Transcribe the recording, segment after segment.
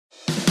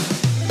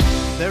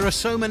There are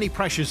so many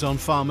pressures on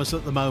farmers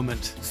at the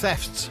moment.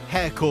 Thefts,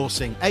 hair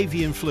coursing,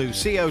 avian flu,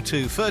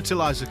 CO2,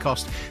 fertiliser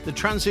cost, the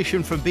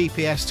transition from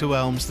BPS to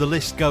ELMS, the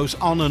list goes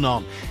on and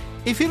on.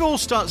 If it all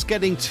starts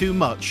getting too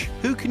much,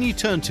 who can you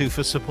turn to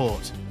for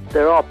support?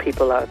 There are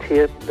people out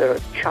here, there are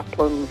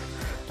chaplains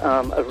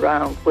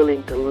around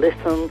willing to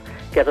listen,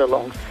 get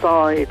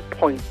alongside,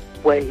 point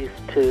ways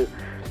to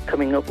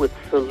coming up with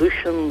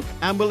solutions.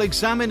 And we'll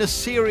examine a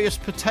serious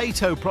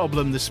potato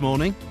problem this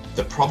morning.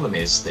 The problem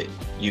is that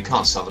you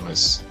can't sell them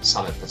as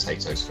salad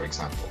potatoes, for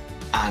example,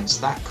 and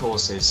that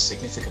causes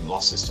significant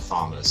losses to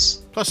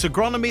farmers. Plus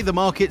agronomy, the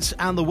markets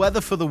and the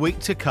weather for the week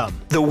to come.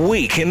 The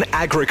Week in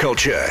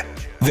Agriculture.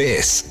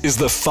 This is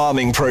the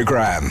Farming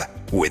Programme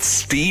with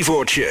Steve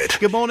Orchard.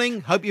 Good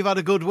morning. Hope you've had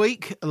a good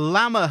week.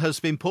 Lammer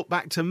has been put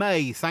back to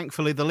May.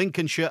 Thankfully, the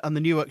Lincolnshire and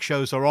the Newark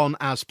shows are on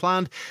as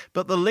planned,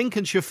 but the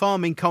Lincolnshire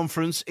Farming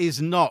Conference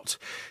is not.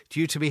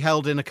 Due to be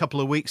held in a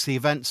couple of weeks, the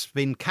event's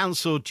been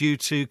cancelled due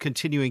to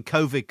continuing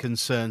COVID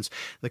concerns.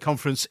 The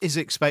conference is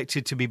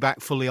expected to be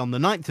back fully on the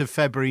 9th of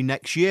February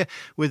next year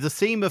with the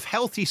theme of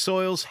Healthy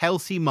Soils,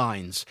 Healthy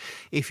Minds.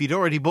 If you'd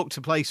already booked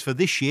a place for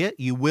this year,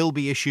 you will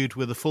be issued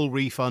with a full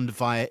refund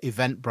via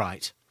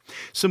Eventbrite.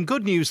 Some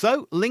good news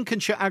though,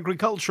 Lincolnshire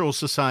Agricultural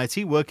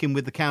Society, working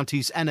with the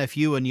county's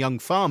NFU and young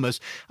farmers,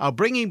 are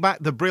bringing back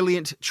the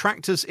brilliant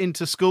Tractors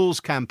into Schools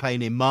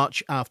campaign in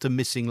March after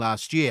missing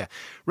last year.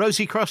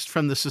 Rosie Crust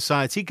from the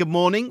Society, good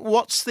morning.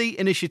 What's the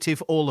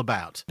initiative all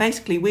about?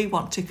 Basically, we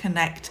want to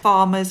connect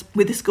farmers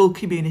with the school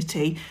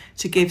community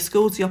to give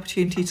schools the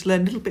opportunity to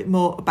learn a little bit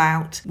more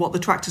about what the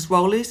tractor's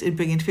role is in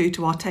bringing food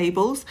to our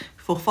tables,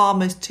 for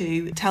farmers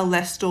to tell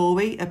their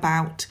story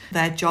about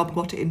their job,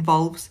 what it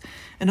involves,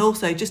 and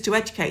also just to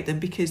educate them,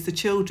 because the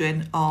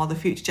children are the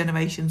future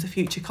generations, the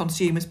future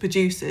consumers,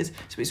 producers.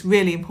 So it's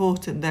really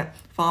important that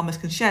farmers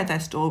can share their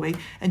story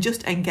and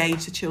just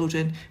engage the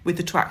children with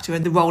the tractor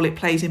and the role it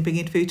plays in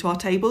bringing food to our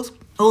tables.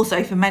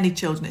 Also, for many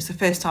children, it's the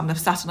first time they've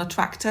sat on a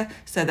tractor,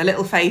 so their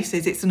little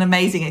faces, it's an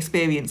amazing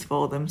experience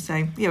for them.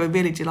 So yeah, we're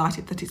really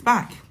delighted that it's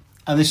back.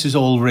 And this is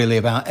all really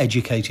about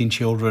educating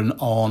children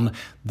on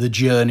the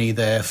journey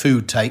their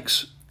food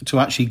takes to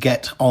actually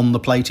get on the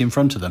plate in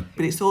front of them.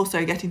 But it's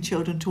also getting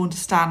children to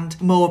understand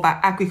more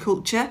about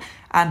agriculture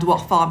and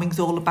what farming's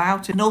all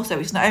about. And also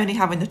it's not only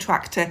having the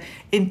tractor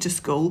into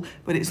school,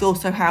 but it's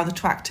also how the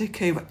tractor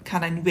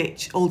can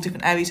enrich all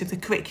different areas of the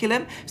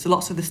curriculum. So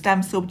lots of the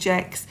STEM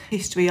subjects,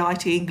 history,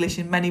 IT, English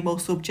and many more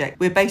subjects.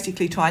 We're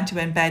basically trying to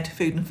embed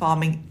food and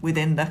farming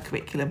within the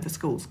curriculum for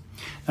schools.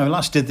 Now, we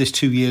last did this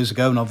 2 years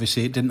ago, and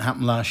obviously it didn't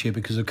happen last year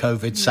because of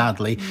COVID,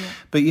 sadly. Yeah.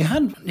 But you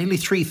had nearly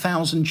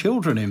 3,000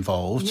 children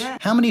involved. Yeah.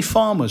 How many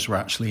farmers were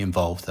actually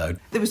involved, though?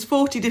 There was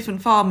 40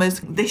 different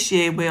farmers. This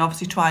year, we're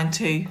obviously trying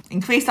to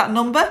increase that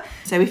number.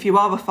 So if you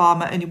are a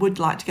farmer and you would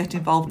like to get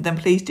involved, then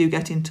please do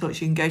get in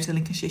touch. You can go to the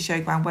Lincolnshire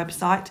Showground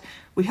website.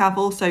 We have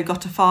also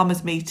got a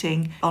farmers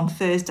meeting on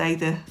Thursday,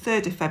 the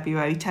 3rd of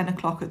February, 10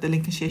 o'clock at the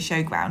Lincolnshire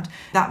Showground.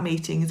 That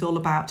meeting is all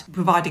about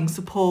providing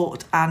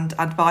support and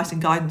advice and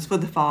guidance for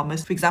the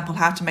farmers. For example,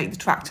 how to make the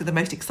tractor the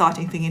most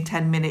exciting thing in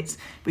 10 minutes.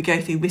 We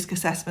go through risk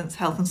assessments,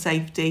 health and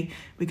safety.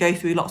 We go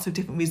through lots of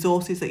different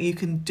resources that you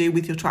can do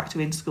with your tractor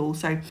in school.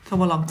 So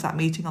come along to that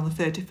meeting on the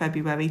 3rd of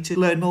February to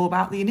learn more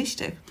about the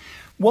initiative.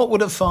 What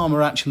would a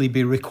farmer actually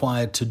be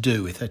required to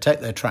do if they take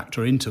their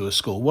tractor into a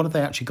school? What have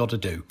they actually got to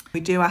do? We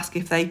do ask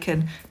if they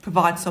can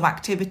provide some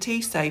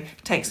activity, so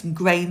take some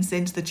grains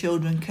in so the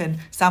children can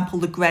sample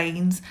the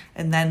grains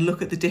and then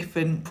look at the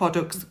different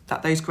products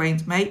that those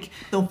grains make.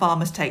 Some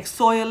farmers take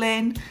soil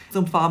in,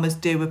 some farmers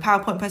do a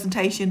PowerPoint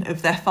presentation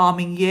of their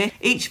farming year.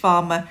 Each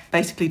farmer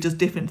basically does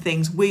different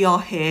things. We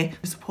are here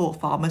to support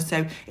farmers,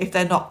 so if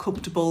they're not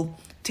comfortable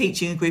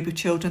teaching a group of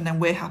children, then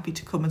we're happy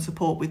to come and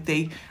support with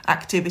the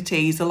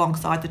activities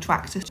alongside the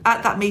tractor.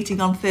 At that meeting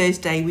on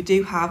Thursday, we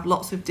do have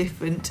lots of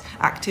different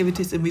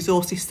activities and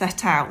resources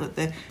set out that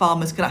the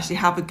farmers can actually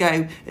have a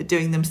go at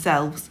doing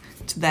themselves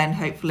to then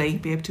hopefully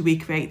be able to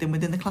recreate them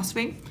within the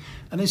classroom.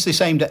 And is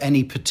this aimed at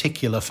any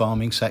particular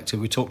farming sector?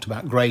 We talked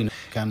about grain.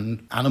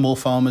 Can animal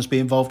farmers be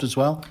involved as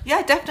well?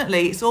 Yeah,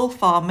 definitely. It's all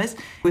farmers.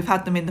 We've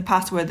had them in the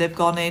past where they've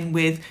gone in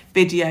with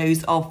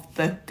videos of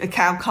a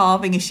cow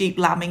calving, a sheep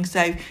lambing.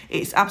 So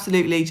it's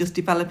absolutely just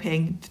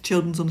developing the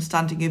children's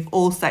understanding of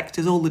all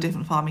sectors, all the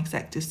different farming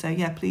sectors. So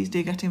yeah, please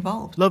do get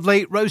involved.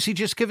 Lovely. Rosie,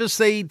 just give us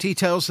the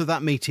details of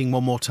that meeting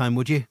one more time,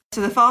 would you?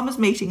 So the farmers'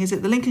 meeting is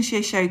at the Lincolnshire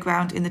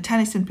Showground in the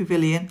Tennyson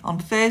Pavilion on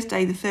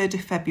Thursday the 3rd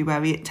of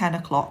February at 10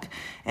 o'clock.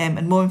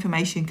 And more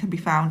information can be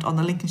found on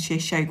the Lincolnshire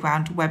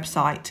Showground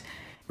website.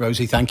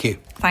 Rosie, thank you.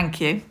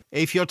 Thank you.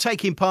 If you're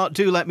taking part,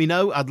 do let me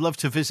know. I'd love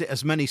to visit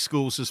as many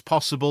schools as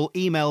possible.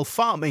 Email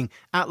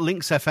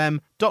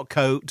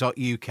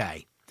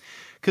farming@linksfm.co.uk.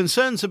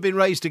 Concerns have been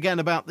raised again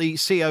about the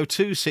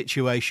CO2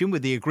 situation,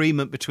 with the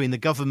agreement between the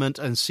government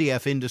and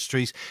CF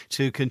Industries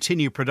to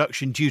continue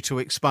production due to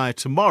expire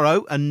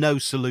tomorrow and no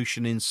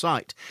solution in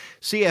sight.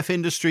 CF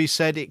Industries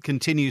said it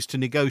continues to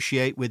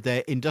negotiate with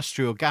their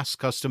industrial gas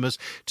customers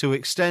to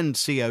extend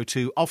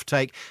CO2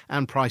 offtake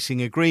and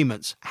pricing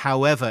agreements.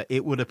 However,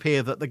 it would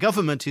appear that the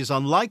government is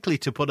unlikely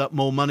to put up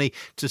more money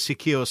to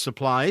secure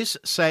supplies,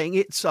 saying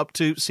it's up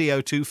to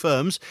CO2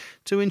 firms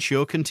to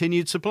ensure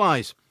continued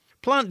supplies.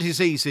 Plant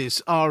diseases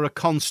are a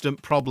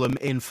constant problem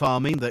in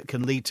farming that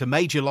can lead to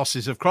major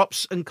losses of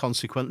crops and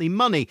consequently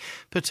money.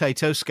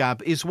 Potato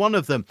scab is one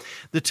of them.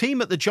 The team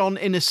at the John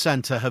Innes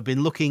Centre have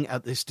been looking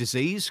at this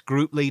disease.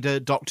 Group leader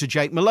Dr.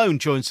 Jake Malone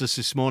joins us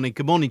this morning.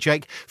 Good morning,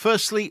 Jake.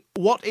 Firstly,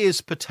 what is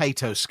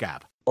potato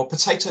scab? Well,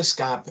 potato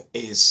scab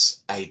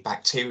is a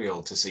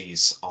bacterial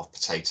disease of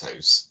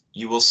potatoes.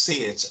 You will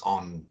see it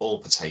on all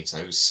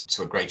potatoes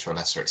to a greater or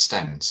lesser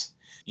extent.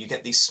 You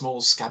get these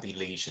small scabby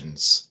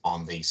lesions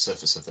on the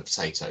surface of the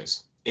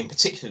potatoes. In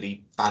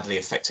particularly badly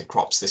affected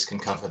crops, this can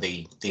cover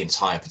the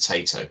entire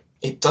potato.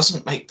 It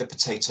doesn't make the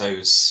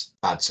potatoes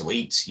bad to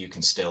eat. You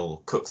can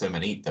still cook them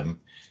and eat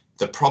them.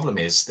 The problem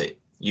is that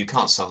you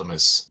can't sell them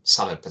as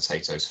salad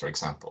potatoes, for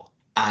example.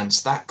 And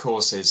that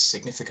causes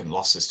significant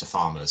losses to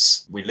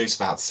farmers. We lose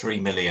about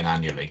 3 million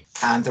annually.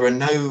 And there are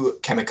no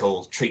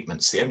chemical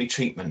treatments. The only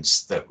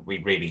treatments that we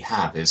really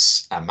have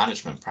is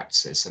management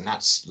practices, and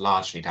that's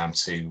largely down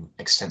to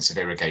extensive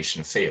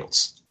irrigation of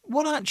fields.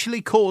 What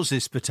actually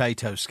causes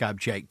potato scab,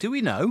 Jake? Do we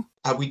know?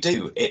 We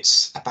do.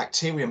 It's a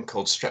bacterium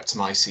called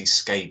Streptomyces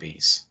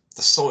scabies.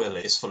 The soil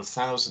is full of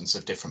thousands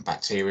of different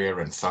bacteria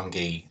and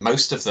fungi.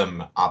 Most of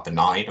them are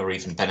benign or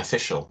even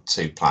beneficial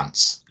to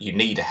plants. You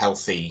need a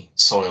healthy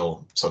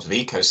soil sort of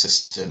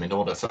ecosystem in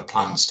order for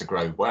plants to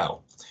grow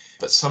well.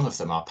 But some of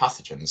them are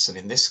pathogens, and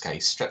in this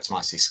case,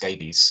 Streptomyces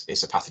scabies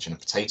is a pathogen of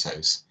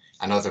potatoes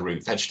and other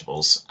root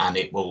vegetables, and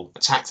it will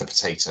attack the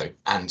potato.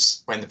 And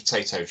when the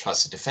potato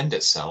tries to defend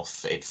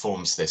itself, it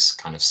forms this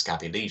kind of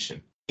scabby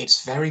lesion.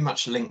 It's very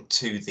much linked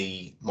to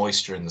the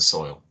moisture in the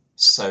soil.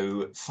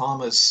 So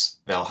farmers,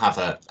 they'll have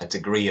a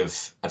degree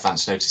of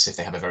advance notice if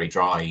they have a very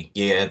dry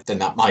year, then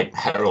that might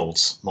herald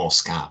more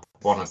scab.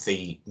 One of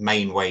the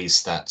main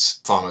ways that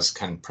farmers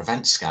can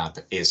prevent scab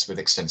is with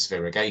extensive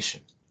irrigation.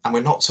 And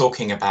we're not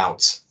talking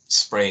about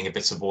spraying a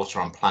bit of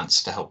water on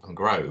plants to help them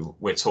grow.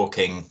 We're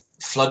talking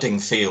flooding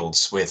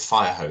fields with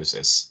fire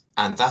hoses.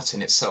 And that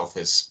in itself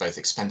is both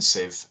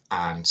expensive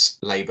and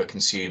labour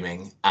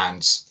consuming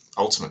and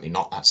ultimately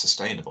not that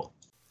sustainable.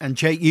 And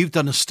Jake, you've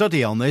done a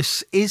study on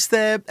this. Is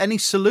there any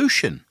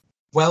solution?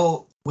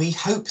 Well, we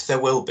hope there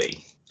will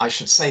be. I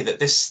should say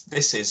that this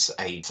is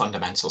a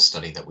fundamental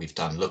study that we've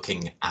done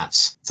looking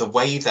at the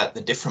way that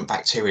the different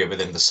bacteria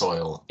within the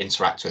soil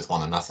interact with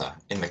one another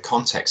in the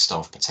context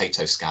of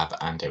potato scab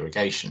and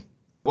irrigation.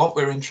 What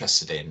we're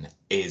interested in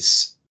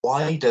is,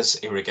 why does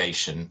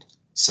irrigation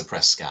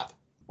suppress scab?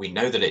 We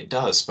know that it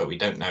does, but we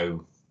don't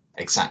know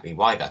exactly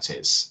why that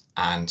is.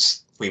 And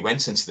we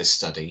went into this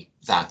study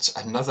that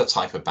another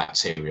type of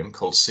bacterium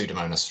called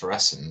Pseudomonas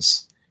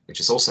fluorescens, which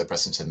is also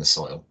present in the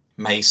soil,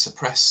 may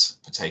suppress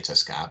potato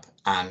scab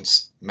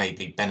and may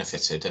be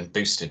benefited and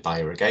boosted by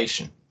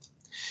irrigation.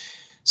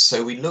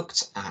 So we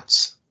looked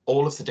at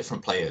all of the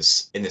different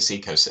players in this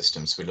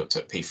ecosystem. So we looked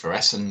at P.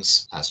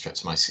 fluorescens,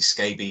 Streptomyces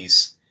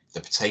scabies,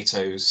 the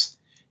potatoes,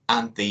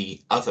 and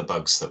the other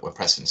bugs that were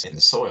present in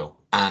the soil.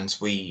 And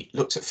we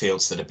looked at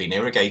fields that had been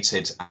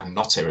irrigated and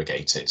not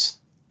irrigated.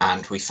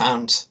 And we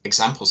found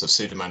examples of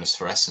Pseudomonas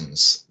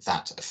fluorescens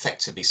that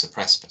effectively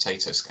suppress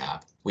potato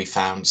scab. We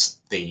found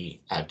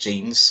the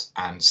genes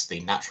and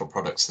the natural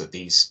products that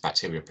these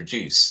bacteria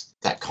produce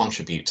that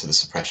contribute to the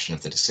suppression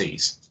of the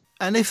disease.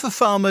 And if a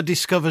farmer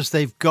discovers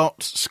they've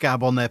got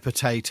scab on their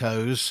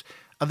potatoes,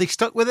 are they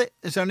stuck with it?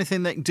 Is there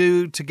anything they can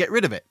do to get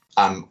rid of it?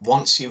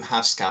 Once you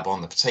have scab on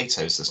the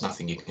potatoes, there's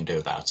nothing you can do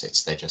about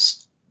it.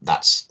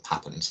 That's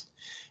happened.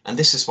 And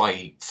this is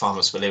why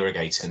farmers will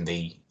irrigate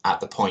at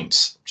the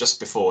point just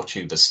before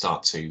tubers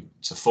start to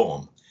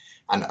form.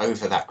 And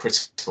over that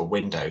critical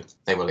window,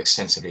 they will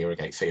extensively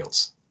irrigate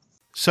fields.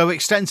 So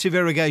extensive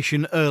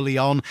irrigation early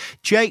on.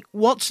 Jake,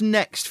 what's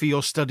next for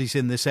your studies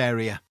in this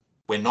area?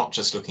 We're not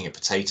just looking at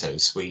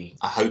potatoes. We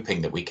are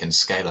hoping that we can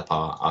scale up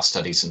our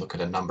studies and look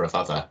at a number of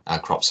other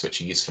crops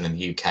which are useful in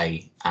the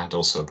UK and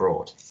also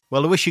abroad.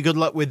 Well, I wish you good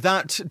luck with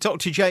that.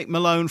 Dr. Jake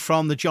Malone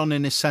from the John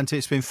Innes Centre.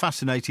 It's been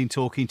fascinating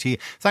talking to you.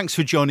 Thanks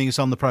for joining us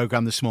on the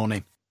programme this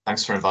morning.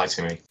 Thanks for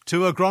inviting me.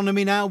 To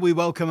agronomy now, we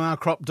welcome our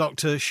crop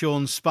doctor,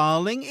 Sean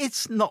Sparling.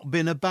 It's not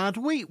been a bad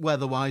week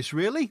weather-wise,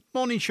 really.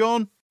 Morning,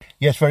 Sean.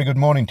 Yes, very good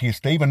morning to you,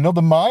 Steve.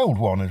 Another mild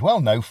one as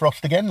well. No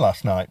frost again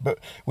last night. But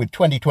with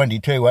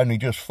 2022 only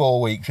just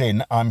 4 weeks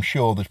in, I'm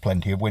sure there's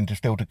plenty of winter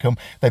still to come.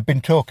 They've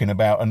been talking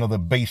about another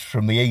beast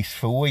from the east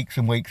for weeks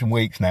and weeks and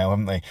weeks now,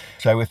 haven't they?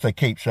 So if they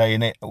keep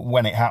saying it,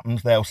 when it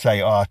happens, they'll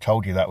say, I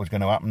told you that was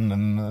going to happen.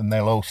 And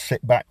they'll all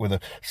sit back with a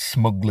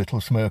smug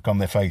little smirk on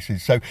their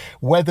faces. So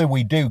whether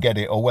we do get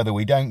it or whether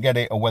we don't get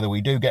it or whether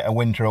we do get a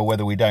winter or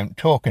whether we don't,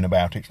 talking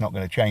about it's not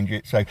going to change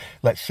it. So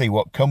let's see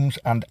what comes.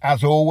 And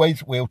as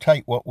always, we'll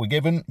take what we're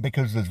given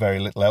because there's very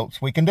little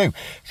else we can do.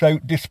 So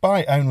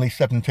despite only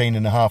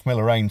 17.5 mil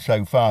of rain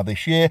so far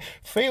this year,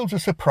 fields are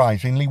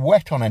surprisingly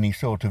wet on any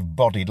sort of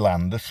bodied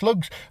land. The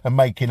slugs are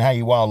making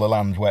hay while the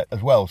land's wet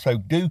as well. So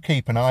do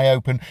keep an eye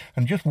open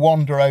and just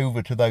wander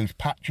over to those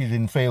patches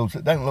in fields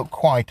that don't look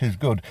quite as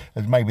good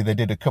as maybe they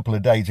did a couple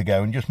of days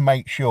ago, and just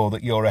make sure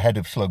that you're ahead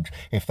of slugs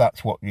if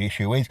that's what the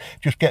issue is.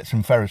 Just get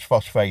some ferrous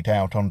phosphate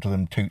out onto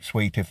them, toot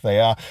sweet if they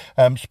are.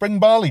 Spring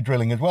barley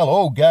drilling as well,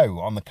 all go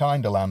on the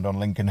kind of land on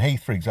Lincoln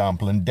Heath, for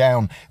example, and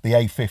down the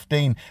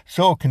A15.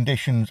 Soil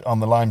conditions on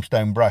the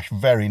limestone brash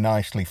very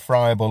nicely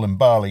friable, and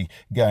barley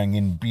going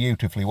in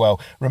beautifully well.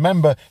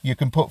 Remember, you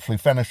can put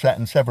flufenicet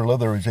and several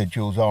other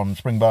residuals on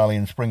spring barley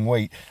and spring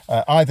wheat,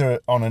 either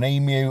on an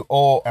emu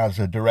or as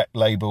a direct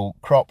label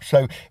crop.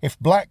 So if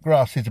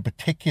blackgrass is a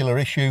particular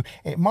issue,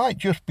 it might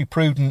just be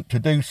prudent to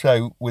do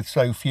so with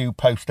so few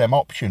post-stem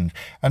options.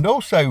 And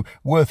also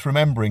worth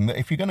remembering that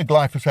if you're going to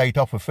glyphosate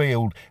off a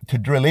field to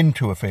drill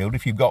into a field,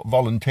 if you've got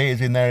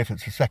volunteers in there, if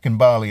it's a second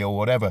barley or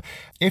whatever,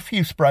 if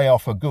you spray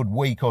off a good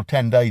week or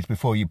 10 days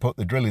before you put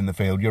the drill in the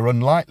field, you're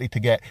unlikely to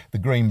get the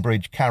green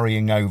bridge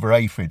carrying over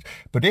aphids.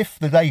 But if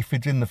there's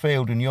aphids in the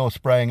field and you're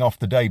spraying off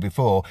the day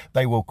before,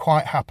 they will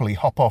quite happily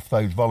hop off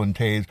those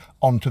volunteers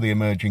onto the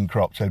emerging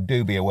crop. So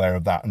do be aware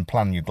of that and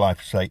plan your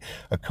glyphosate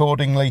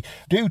accordingly.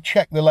 Do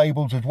check the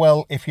labels as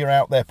well if you're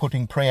out there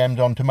putting pre-ems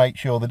on, to make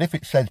sure that if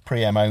it says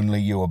pre-em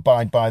only, you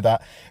abide by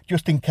that.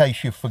 Just in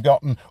case you've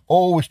forgotten,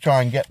 always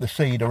try and get the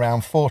seed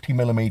around 40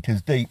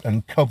 millimetres deep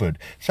and covered.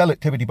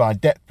 Selectivity by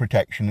depth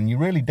protection, and you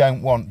really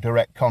don't want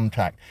direct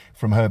contact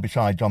from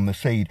herbicides on the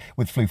seed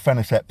with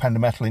flufenicet,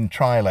 pendimethalin,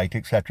 triolate,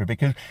 etc.,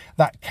 because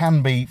that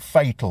can be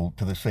fatal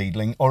to the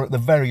seedling, or at the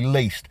very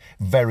least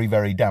very,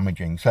 very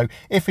damaging. So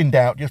if in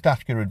doubt, just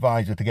ask your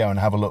advisor to go and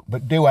have a look,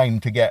 but do aim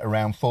to get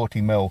around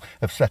 40 mil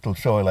of settled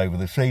soil over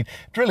the seed.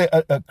 Drill it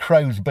at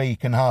crow's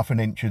beak and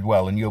 1/2 inch as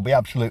well, and you'll be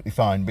absolutely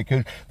fine,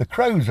 because the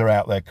crows are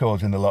out there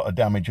causing a lot of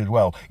damage as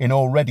well in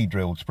already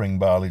drilled spring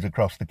barleys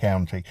across the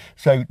county.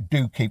 So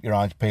do keep your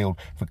eyes peeled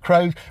for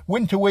crows.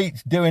 Winter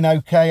wheat's doing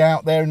okay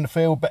out there in the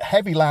field, but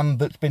heavy land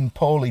that's been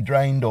poorly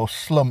drained or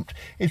slumped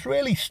is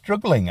really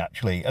struggling,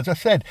 actually. As I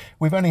said,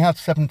 we've only had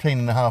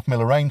 17.5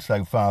 mil of rain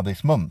so far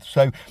this month,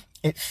 so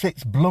it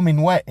sits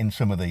blooming wet in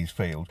some of these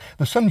fields.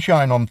 The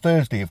sunshine on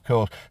Thursday, of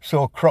course,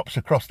 saw crops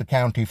across the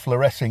county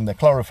fluorescing their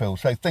chlorophyll,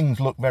 so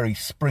things look very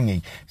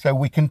springy. So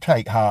we can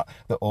take heart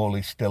that all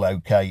is still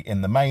okay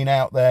in the main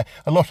out there.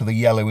 A lot of the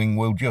yellowing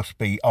will just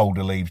be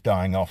older leaves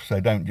dying off,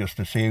 so don't just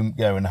assume,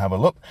 go and have a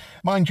look.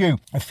 Mind you,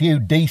 a few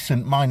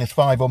decent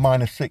 -5 or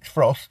 -6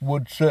 frosts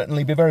would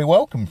certainly be very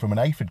welcome from an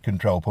aphid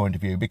control point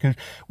of view, because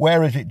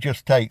whereas it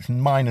just takes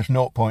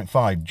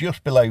 -0.5,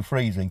 just below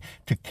freezing,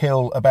 to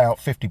kill about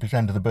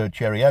 50% of the bird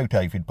cherry oat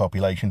aphid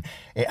population,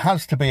 it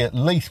has to be at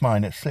least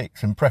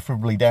 -6 and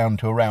preferably down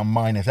to around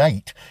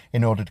 -8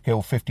 in order to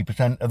kill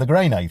 50% of the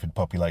grain aphid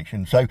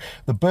population. So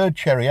the bird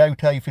cherry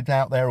oat aphids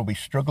out there will be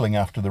struggling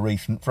after the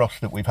recent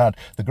frost that we've had.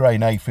 The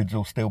grain aphids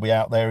will still be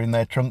out there in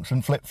their trunks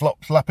and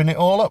flip-flops lapping it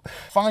all up.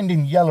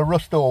 Finding yellow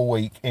rust all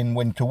week in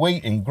winter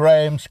wheat, in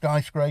Graham,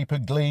 Skyscraper,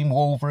 Gleam,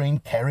 Wolverine,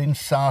 Kerrin,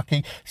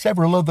 Saki,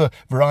 several other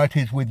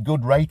varieties with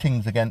good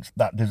ratings against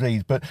that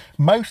disease. But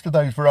most of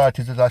those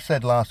varieties, as I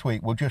said last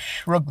week, will just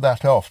shrug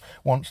that off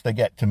once they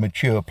get to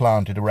mature,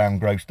 planted around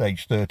growth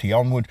stage 30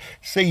 onward.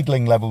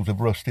 Seedling levels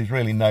of rust is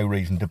really no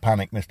reason to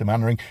panic, Mr.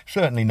 Mannering.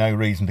 Certainly no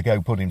reason to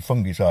go putting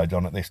fungicides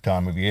on at this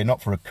time of year,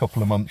 not for a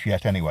couple of months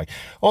yet anyway.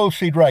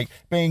 Oilseed rape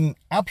being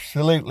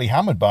absolutely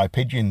hammered by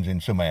pigeons in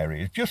some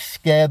areas. Just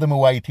scare them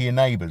away to your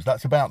neighbours.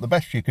 That's about the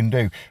best you can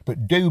do,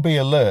 but do be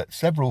alert.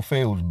 Several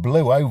fields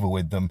blew over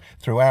with them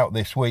throughout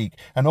this week,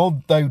 and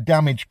although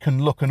damage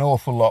can look an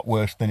awful lot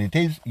worse than it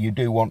is, you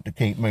do want to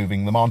keep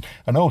moving them on.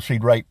 An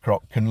oilseed rape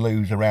crop can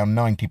lose around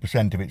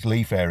 90% of its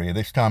leaf area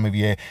this time of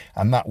year,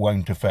 and that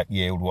won't affect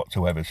yield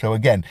whatsoever. So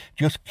again,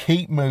 just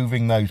keep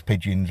moving those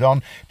pigeons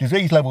on.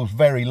 Disease levels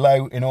very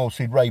low in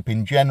oilseed rape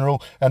in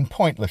general, and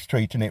pointless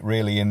treating it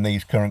really in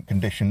these current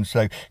conditions.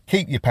 So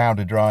keep your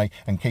powder dry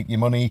and keep your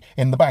money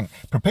in the bank.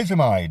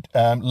 Propyzamide,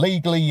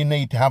 legally you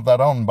need to have that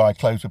on by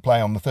close of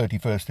play on the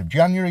 31st of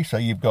January, so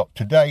you've got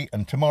today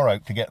and tomorrow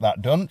to get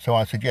that done. So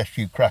I suggest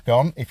you crack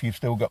on if you've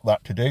still got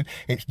that to do.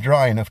 It's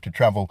dry enough to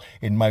travel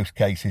in most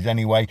cases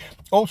anyway.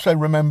 Also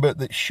remember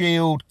that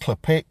Shield,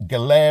 Clepic,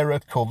 Galera,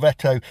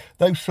 Corvetto,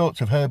 those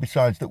sorts of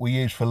herbicides that we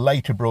use for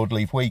later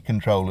broadleaf weed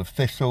control of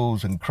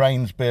thistles and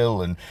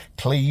cranesbill and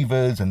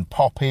cleavers and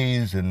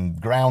poppies and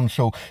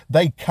groundsel,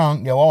 they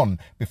can't go on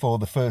before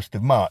the 1st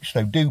of March.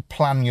 So do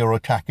plan your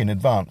attack in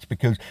advance,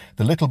 because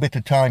the little bit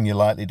of time you're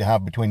likely to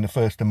have between the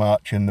 1st of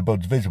March and the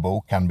buds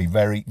visible can be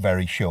very,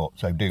 very short.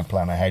 So do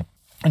plan ahead.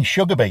 And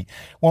sugar beet,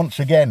 once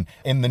again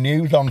in the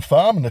news on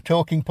farm, and a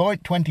talking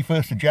point,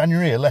 21st of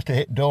January, a letter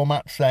hit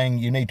doormats saying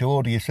you need to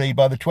order your seed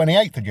by the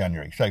 28th of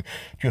January. So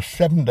just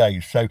 7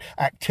 days. So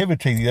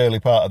activity the early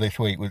part of this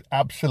week was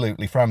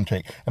absolutely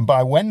frantic. And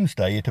by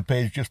Wednesday, it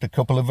appears just a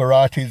couple of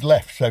varieties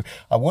left. So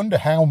I wonder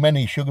how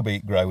many sugar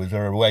beet growers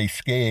are away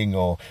skiing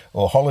or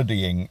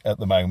holidaying at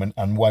the moment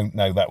and won't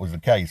know that was the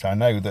case. I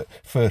know that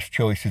first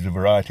choices of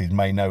varieties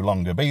may no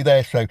longer be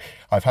there. So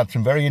I've had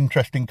some very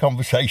interesting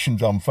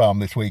conversations on farm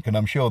this week, and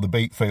I'm sure the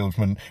beet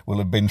fieldsmen will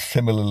have been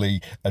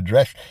similarly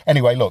addressed.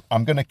 Anyway, look,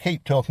 I'm going to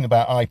keep talking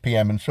about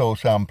IPM and soil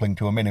sampling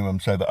to a minimum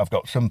so that I've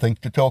got something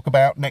to talk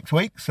about next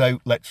week. So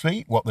let's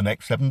see what the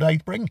next 7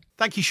 days bring.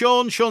 Thank you,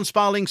 Sean. Sean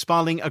Sparling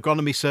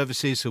Agronomy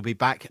Services, who'll be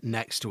back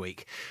next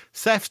week.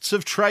 Thefts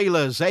of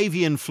trailers,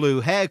 avian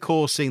flu, hair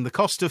coursing, the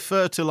cost of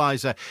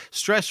fertiliser,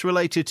 stress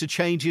related to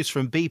changes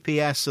from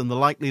BPS and the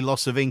likely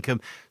loss of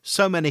income.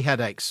 So many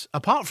headaches.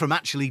 Apart from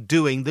actually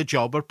doing the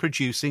job of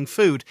producing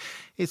food,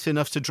 it's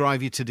enough to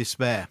drive you to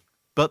despair.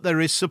 But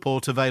there is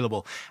support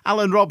available.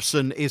 Alan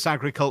Robson is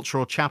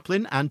Agricultural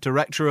Chaplain and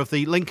Director of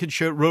the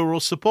Lincolnshire Rural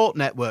Support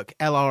Network,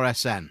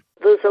 LRSN.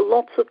 There's a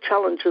lots of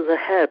challenges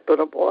ahead, but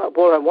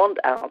what I want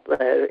out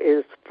there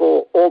is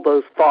for all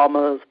those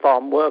farmers,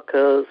 farm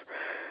workers,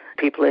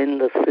 people in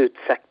the food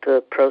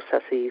sector,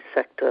 processes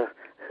sector,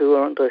 who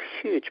are under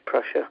huge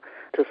pressure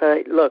to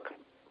say, look,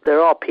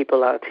 there are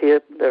people out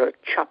here, there are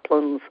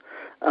chaplains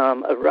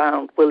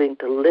around willing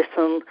to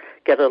listen,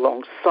 get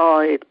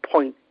alongside,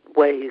 point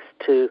ways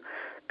to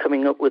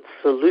coming up with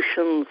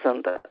solutions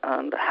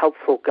and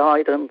helpful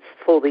guidance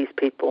for these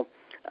people.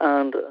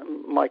 And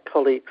my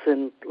colleagues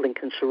in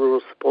Lincolnshire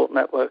Rural Support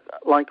Network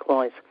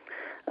likewise.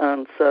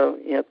 And so,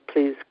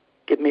 please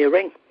give me a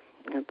ring.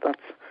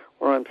 That's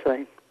what I'm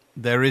saying.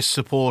 There is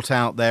support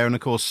out there, and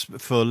of course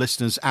for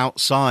listeners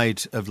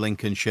outside of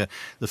Lincolnshire,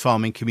 the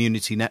Farming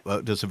Community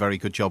Network does a very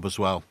good job as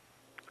well.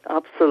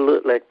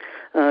 Absolutely.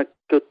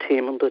 Good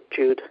team under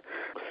Jude.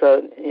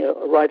 So,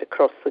 right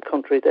across the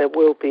country there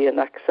will be an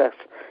access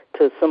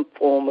to some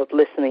form of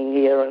listening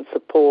ear and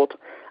support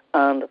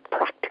and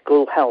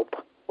practical help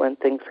when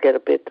things get a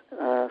bit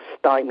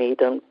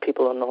stymied and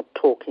people are not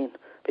talking,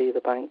 be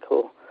the bank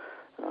or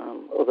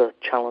other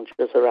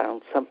challenges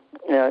around. So,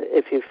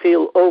 if you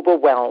feel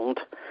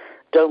overwhelmed,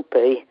 don't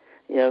be,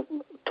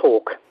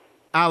 talk.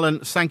 Alan,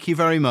 thank you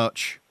very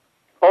much.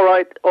 All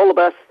right, all the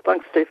best.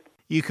 Thanks, Steve.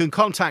 You can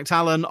contact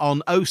Alan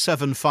on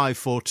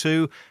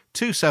 07542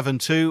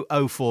 272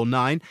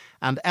 049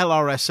 and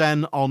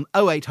LRSN on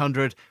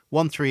 0800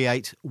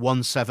 138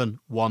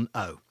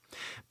 1710.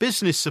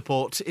 Business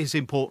support is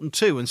important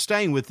too, and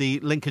staying with the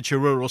Lincolnshire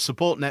Rural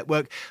Support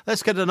Network,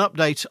 let's get an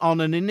update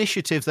on an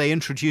initiative they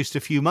introduced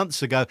a few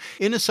months ago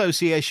in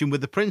association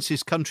with the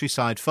Prince's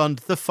Countryside Fund,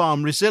 the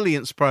Farm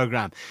Resilience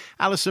Programme.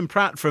 Alison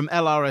Pratt from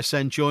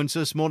LRSN joins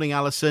us. Morning,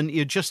 Alison.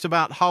 You're just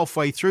about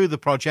halfway through the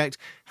project.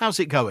 How's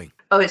it going?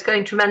 Oh, it's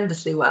going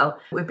tremendously well.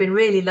 We've been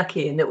really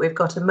lucky in that we've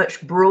got a much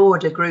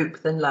broader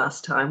group than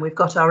last time. We've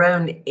got our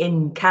own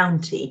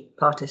in-county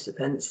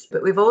participants,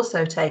 but we've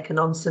also taken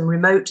on some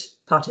remote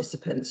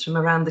participants from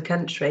around the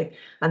country,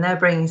 and they're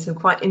bringing some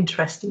quite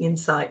interesting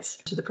insights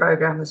to the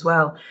programme as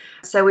well.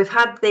 So we've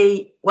had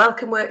the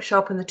welcome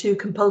workshop and the 2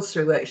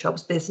 compulsory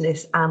workshops,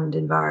 business and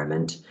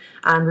environment,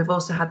 and we've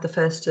also had the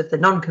first of the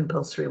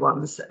non-compulsory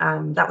ones.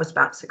 That was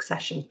about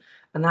succession.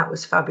 And that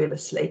was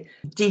fabulously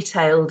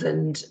detailed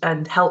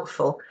and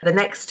helpful. The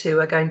next 2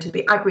 are going to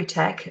be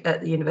Agritech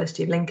at the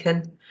University of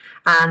Lincoln.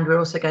 And we're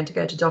also going to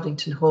go to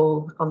Doddington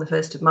Hall on the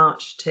 1st of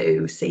March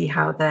to see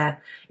how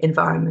their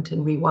environment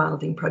and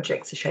rewilding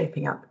projects are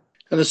shaping up.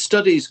 And a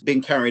study's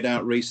been carried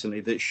out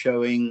recently that's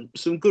showing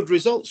some good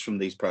results from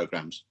these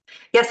programmes.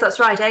 Yes, that's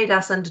right.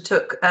 ADAS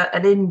undertook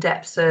an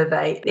in-depth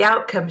survey. The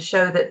outcomes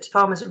show that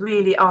farmers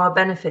really are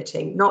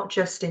benefiting, not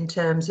just in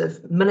terms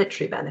of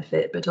monetary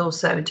benefit, but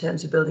also in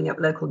terms of building up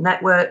local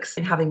networks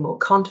and having more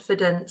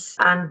confidence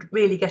and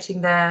really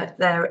getting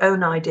their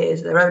own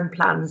ideas, their own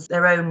plans,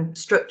 their own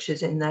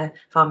structures in their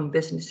farming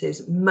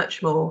businesses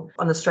much more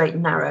on the straight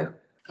and narrow.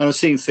 And I've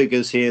seen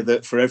figures here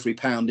that for every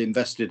 £1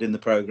 invested in the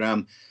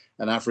programme,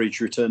 an average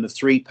return of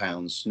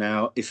 £3.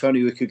 Now, if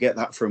only we could get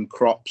that from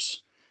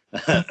crops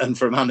and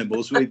from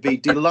animals, we'd be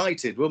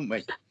delighted, wouldn't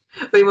we?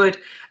 We would.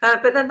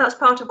 But then that's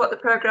part of what the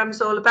programme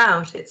is all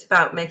about. It's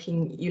about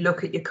making you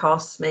look at your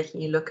costs,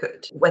 making you look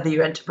at whether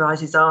your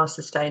enterprises are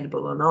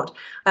sustainable or not,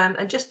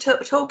 and just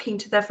talking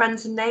to their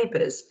friends and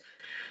neighbours.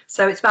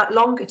 So it's about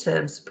longer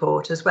term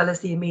support as well as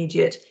the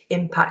immediate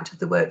impact of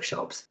the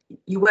workshops.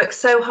 You work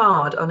so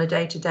hard on a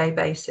day-to-day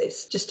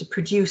basis just to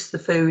produce the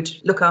food,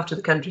 look after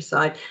the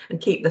countryside and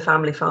keep the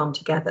family farm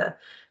together.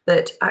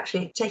 that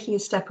actually taking a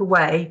step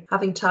away,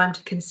 having time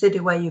to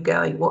consider where you're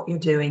going, what you're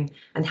doing,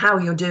 and how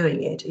you're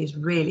doing it is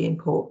really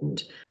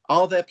important.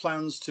 Are there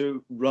plans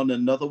to run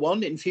another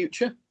one in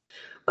future?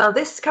 Well,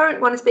 this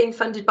current one is being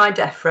funded by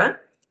DEFRA,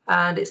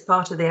 and it's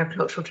part of the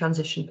Agricultural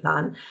Transition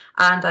Plan.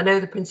 And I know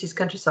the Prince's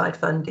Countryside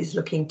Fund is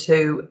looking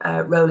to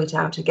roll it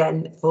out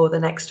again for the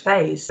next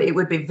phase. It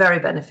would be very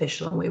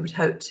beneficial, and we would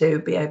hope to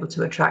be able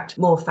to attract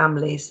more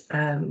families,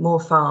 more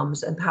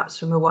farms, and perhaps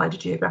from a wider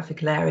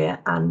geographical area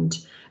and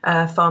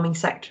farming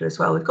sector as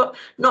well. We've got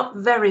not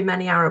very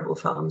many arable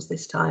farms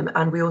this time,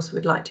 and we also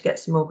would like to get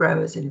some more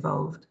growers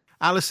involved.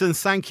 Alison,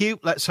 thank you.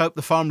 Let's hope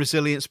the Farm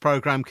Resilience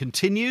Programme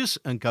continues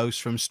and goes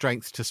from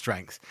strength to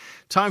strength.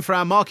 Time for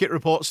our market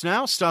reports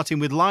now, starting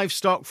with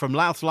livestock from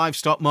Louth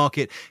Livestock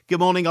Market. Good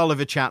morning,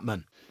 Oliver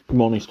Chapman. Good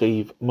morning,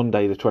 Steve.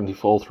 Monday the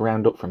 24th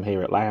roundup from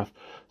here at Louth.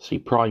 See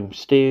prime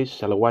steers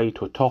sell away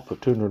to a top of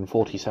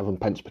 247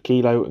 pence per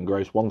kilo and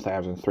gross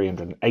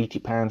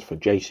 £1,380 for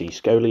JC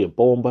Scoley of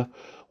Bournemouth,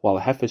 while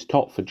the heifers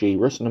top for G.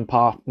 Russon and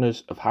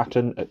Partners of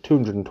Hatton at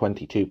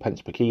 222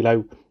 pence per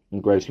kilo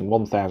and grossing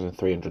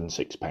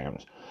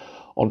 £1,306.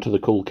 Onto the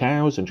cull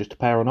cows, and just a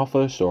pair on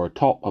offer saw a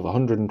top of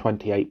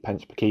 128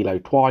 pence per kilo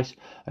twice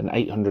and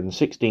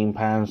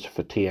 £816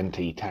 for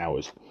TNT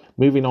Towers.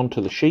 Moving on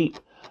to the sheep,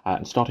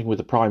 and starting with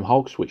the prime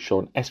hogs, which saw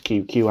an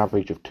SQQ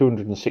average of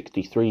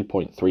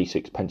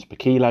 263.36 pence per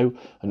kilo,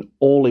 an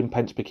all-in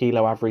pence per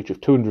kilo average of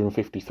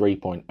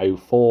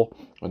 253.04,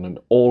 and an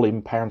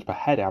all-in pounds per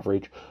head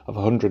average of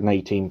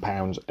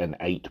 £118 and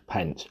 8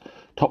 pence.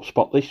 Top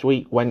spot this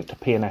week went to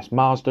P&S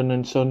Marsden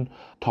and Son,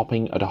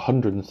 topping at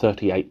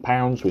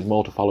 £138, with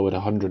more to follow at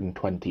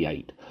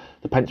 £128.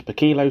 The pence per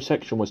kilo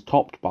section was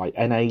topped by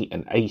NA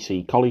and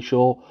AC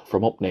Collyshaw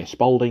from up near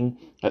Spalding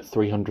at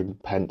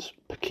 300 pence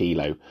per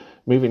kilo.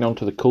 Moving on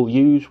to the cull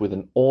ewes with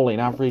an all-in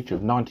average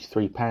of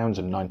 £93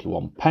 and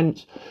 91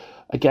 pence.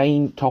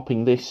 Again,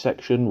 topping this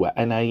section were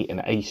NA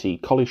and AC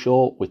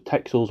Collyshaw, with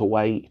Texels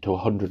away to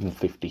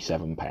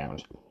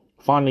 £157.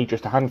 Finally,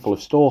 just a handful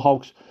of store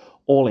hogs,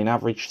 all in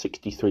average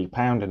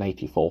 £63 and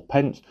 84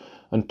 pence,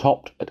 and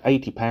topped at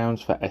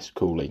 £80 for S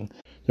Cooling.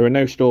 There are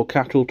no store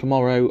cattle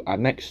tomorrow. Our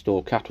next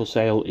store cattle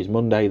sale is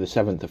Monday the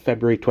 7th of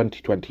February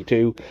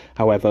 2022.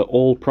 However,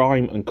 all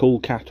prime and cull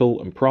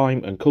cattle and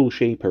prime and cull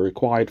sheep are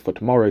required for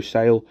tomorrow's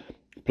sale.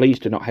 Please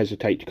do not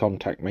hesitate to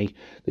contact me.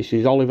 This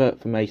is Oliver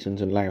for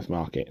Masons and Louth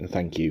Market, and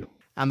thank you.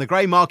 And the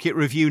Grey Market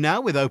Review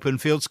now with Open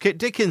Fields' Kit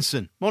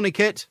Dickinson. Morning,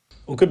 Kit.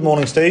 Well, good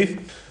morning,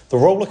 Steve. The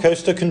roller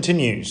coaster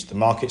continues. The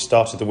market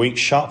started the week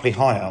sharply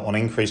higher on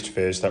increased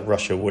fears that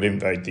Russia would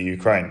invade the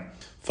Ukraine.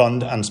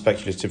 Fund and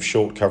speculative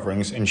short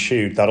coverings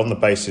ensued that on the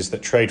basis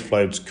that trade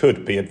flows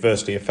could be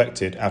adversely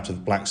affected out of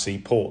the Black Sea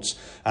ports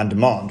and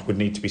demand would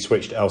need to be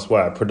switched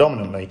elsewhere,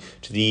 predominantly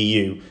to the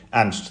EU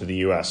and to the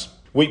US.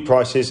 Wheat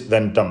prices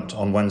then dumped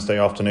on Wednesday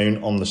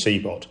afternoon on the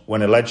CBOT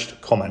when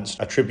alleged comments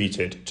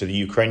attributed to the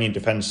Ukrainian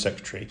Defence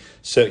Secretary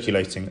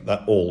circulating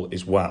that all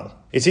is well.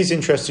 It is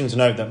interesting to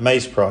note that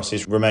maize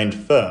prices remained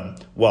firm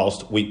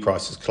whilst wheat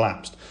prices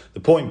collapsed.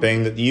 The point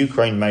being that the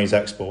Ukraine maize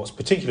exports,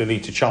 particularly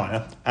to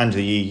China and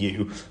the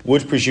EU,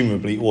 would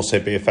presumably also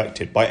be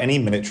affected by any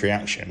military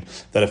action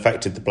that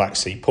affected the Black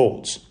Sea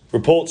ports.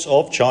 Reports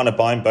of China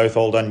buying both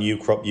old and new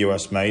crop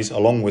US maize,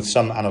 along with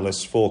some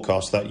analysts'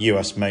 forecasts that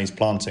US maize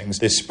plantings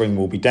this spring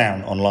will be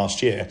down on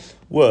last year,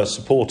 were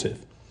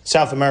supportive.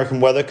 South American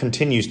weather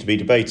continues to be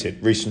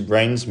debated. Recent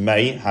rains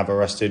may have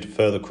arrested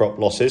further crop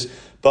losses,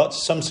 but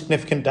some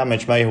significant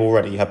damage may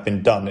already have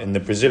been done in the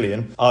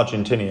Brazilian,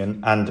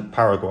 Argentinian and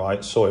Paraguay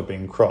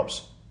soybean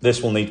crops.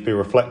 This will need to be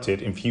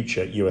reflected in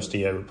future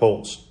USDA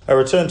reports. A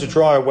return to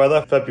drier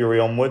weather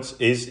February onwards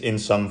is in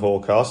some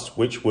forecasts,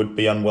 which would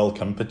be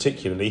unwelcome,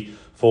 particularly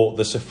for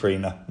the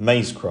safrinha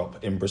maize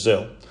crop in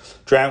Brazil.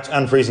 Drought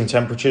and freezing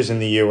temperatures in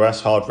the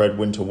US hard red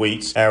winter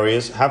wheat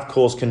areas have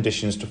caused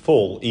conditions to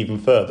fall even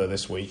further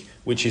this week,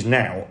 which is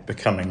now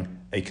becoming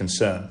a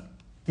concern.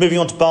 Moving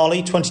on to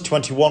barley,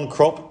 2021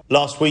 crop.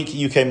 Last week,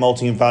 UK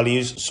malting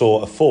values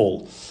saw a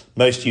fall.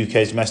 Most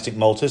UK's domestic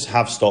malters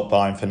have stopped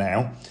buying for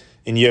now.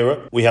 In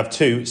Europe, we have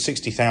two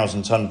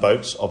 60,000-tonne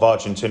boats of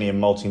Argentinian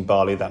malting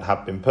barley that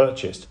have been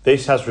purchased.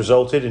 This has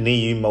resulted in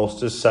EU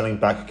maltsters selling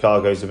back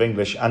cargoes of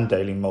English and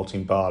daily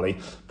malting barley,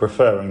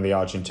 preferring the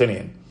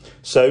Argentinian.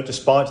 So,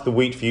 despite the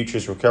wheat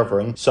futures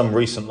recovering some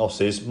recent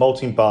losses,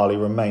 malting barley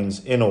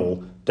remains, in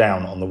all,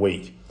 down on the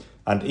week.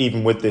 And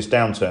even with this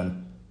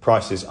downturn,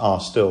 prices are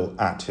still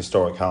at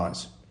historic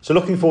highs. So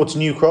looking forward to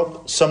new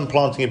crop, some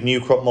planting of new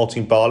crop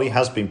malting barley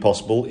has been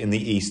possible in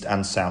the east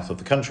and south of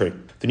the country.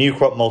 The new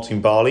crop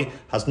malting barley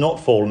has not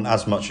fallen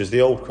as much as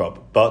the old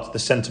crop, but the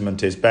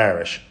sentiment is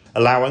bearish.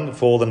 Allowing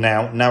for the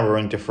now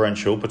narrowing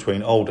differential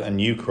between old and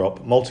new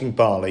crop, malting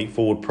barley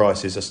forward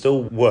prices are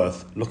still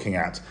worth looking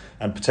at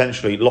and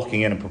potentially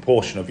locking in a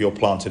proportion of your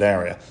planted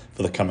area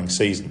for the coming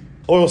season.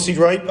 Oilseed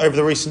rape, over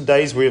the recent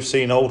days we have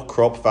seen old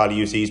crop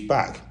values ease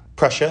back.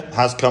 Pressure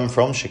has come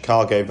from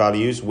Chicago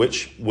values,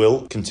 which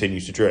will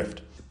continue to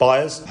drift.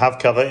 Buyers have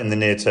cover in the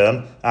near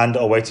term and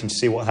are waiting to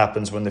see what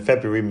happens when the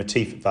February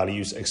Matif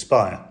values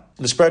expire.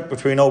 The spread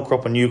between old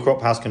crop and new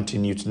crop has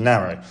continued to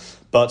narrow,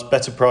 but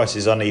better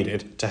prices are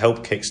needed to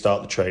help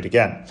kickstart the trade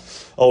again.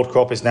 Old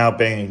crop is now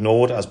being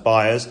ignored as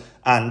buyers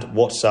and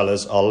what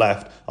sellers are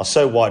left are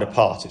so wide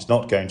apart it's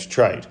not going to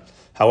trade.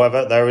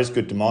 However, there is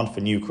good demand for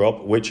new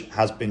crop, which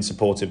has been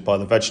supported by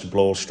the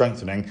vegetable oil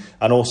strengthening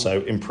and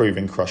also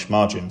improving crush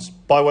margins.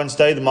 By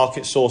Wednesday, the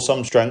market saw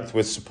some strength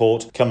with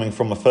support coming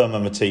from a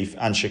firmer Matif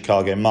and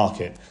Chicago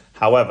market.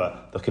 However,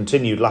 the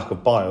continued lack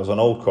of buyers on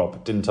old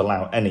crop didn't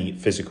allow any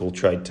physical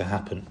trade to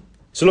happen.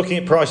 So looking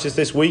at prices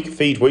this week,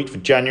 feed wheat for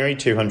January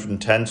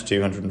 210 to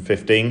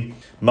 215,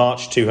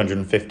 March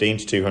 215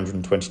 to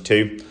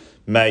 222,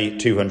 May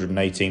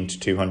 218 to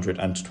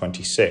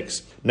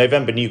 226,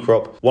 November new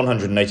crop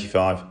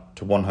 185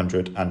 to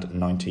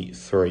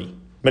 193.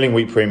 Milling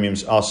wheat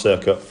premiums are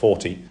circa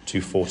 40 to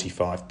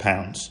 45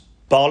 pounds.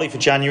 Barley for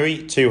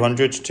January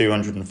 200 to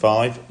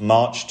 205,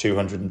 March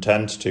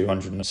 210 to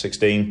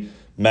 216,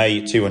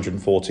 May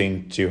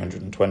 214 to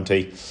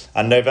 220,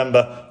 and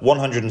November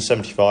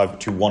 175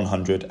 to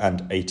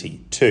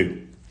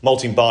 182.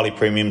 Malting barley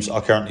premiums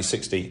are currently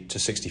 60 to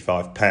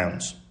 65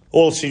 pounds.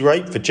 Oilseed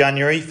rape for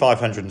January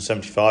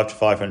 575 to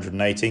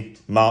 580,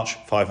 March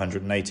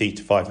 580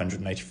 to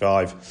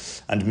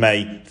 585, and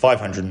May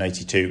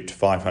 582 to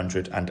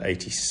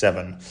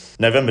 587.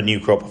 November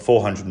new crop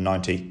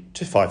 490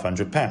 to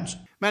 500 pounds.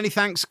 Many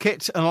thanks,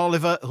 Kit and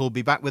Oliver, who'll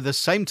be back with us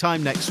same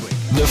time next week.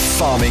 The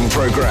Farming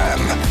Programme.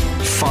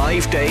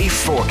 5-day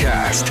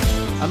forecast.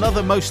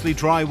 Another mostly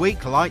dry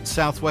week, light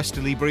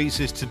southwesterly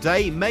breezes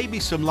today, maybe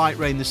some light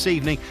rain this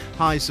evening,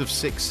 highs of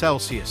 6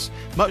 Celsius.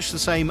 Much the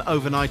same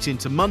overnight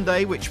into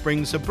Monday, which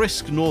brings a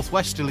brisk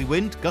northwesterly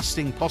wind,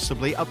 gusting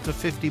possibly up to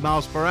 50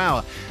 miles per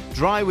hour.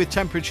 Dry with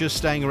temperatures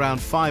staying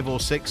around 5 or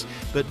 6,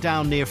 but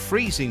down near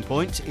freezing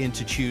point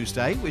into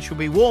Tuesday, which will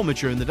be warmer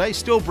during the day,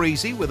 still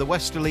breezy with a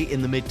westerly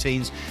in the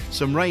mid-teens,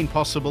 some rain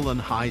possible and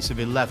highs of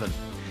 11.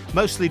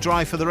 Mostly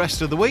dry for the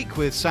rest of the week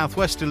with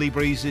southwesterly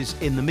breezes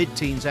in the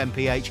mid-teens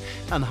mph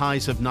and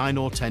highs of 9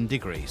 or 10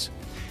 degrees.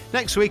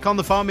 Next week on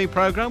the Farming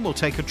Programme, we'll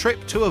take a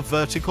trip to a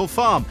vertical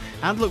farm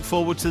and look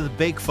forward to the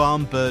big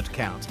farm bird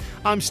count.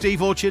 I'm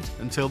Steve Orchard.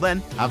 Until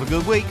then, have a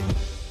good week.